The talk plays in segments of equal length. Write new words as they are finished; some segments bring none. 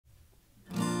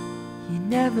You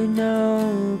never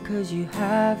know, 'cause you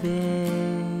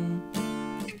haven't,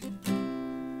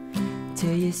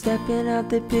 till you're stepping out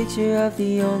the picture of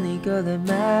the only girl that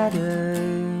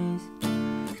matters.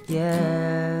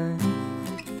 Yeah,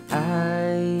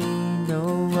 I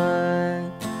know what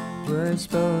we're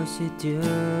supposed to do.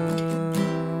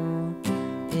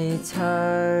 It's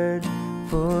hard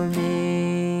for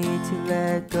me to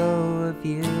let go of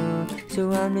you,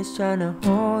 so I'm just trying to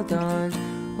hold on,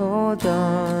 hold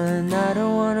on. I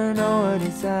don't wanna know what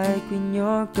it's like when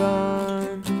you're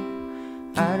gone.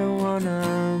 I don't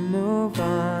wanna move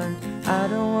on. I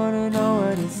don't wanna know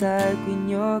what it's like when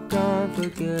you're gone for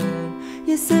good.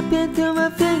 You're slipping through my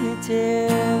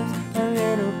fingertips, a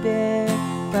little bit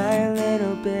by a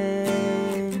little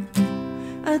bit.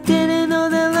 I didn't know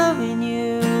that loving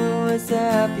you was the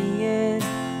happiest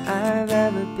I've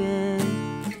ever been,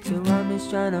 so I'm just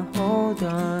trying to hold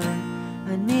on.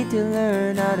 I need to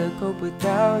learn how to cope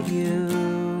without you.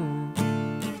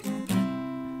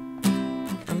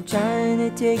 I'm trying to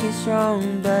take it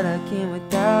strong, but I can't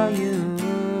without you.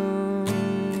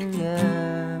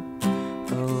 Yeah.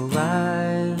 Oh,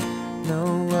 I know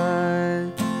what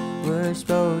we're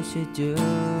supposed to do.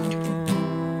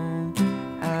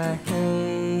 I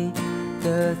hate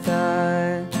the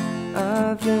thought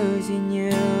of losing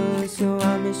you, so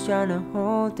I'm just trying to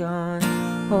hold on,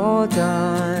 hold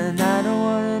on. I don't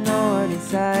wanna know what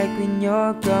it's like when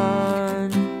you're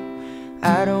gone.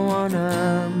 I don't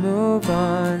wanna move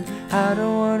on. I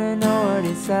don't wanna know what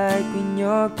it's like when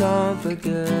you're gone for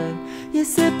good. You're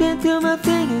slipping through my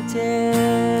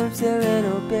fingertips, a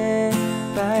little bit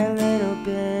by a little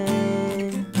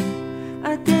bit.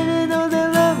 I didn't know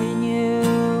that loving you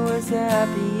was the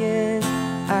happiest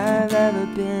I've ever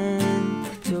been,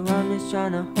 so I'm just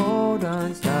trying to hold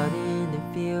on. Starting to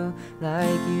feel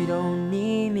like you don't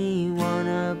need me.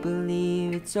 Wanna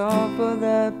believe it's all for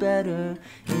the better.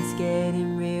 It's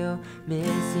getting real,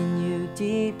 missing you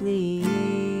deeply,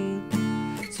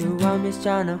 so I'm just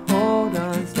trying to hold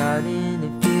on. Starting to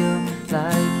feel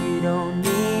like you don't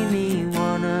need me.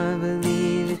 Wanna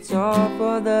believe it's all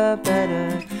for the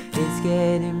better. It's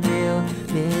getting real,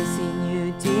 missing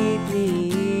you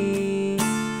deeply,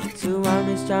 so I'm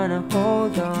just trying to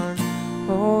hold on,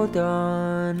 hold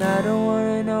on. I don't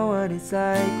wanna know what it's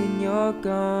like when you're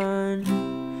gone.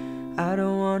 I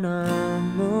don't wanna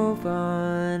move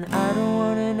on. I don't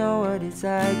wanna know what it's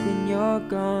like when you're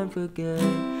gone for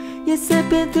good. You're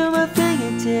slipping through my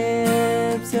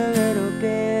fingertips, a little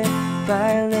bit by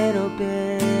a little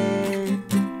bit.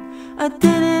 I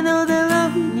didn't know that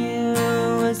loving you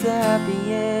was the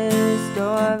happiest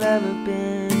I've ever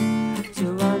been, so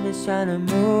I'm just trying to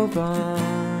move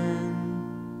on.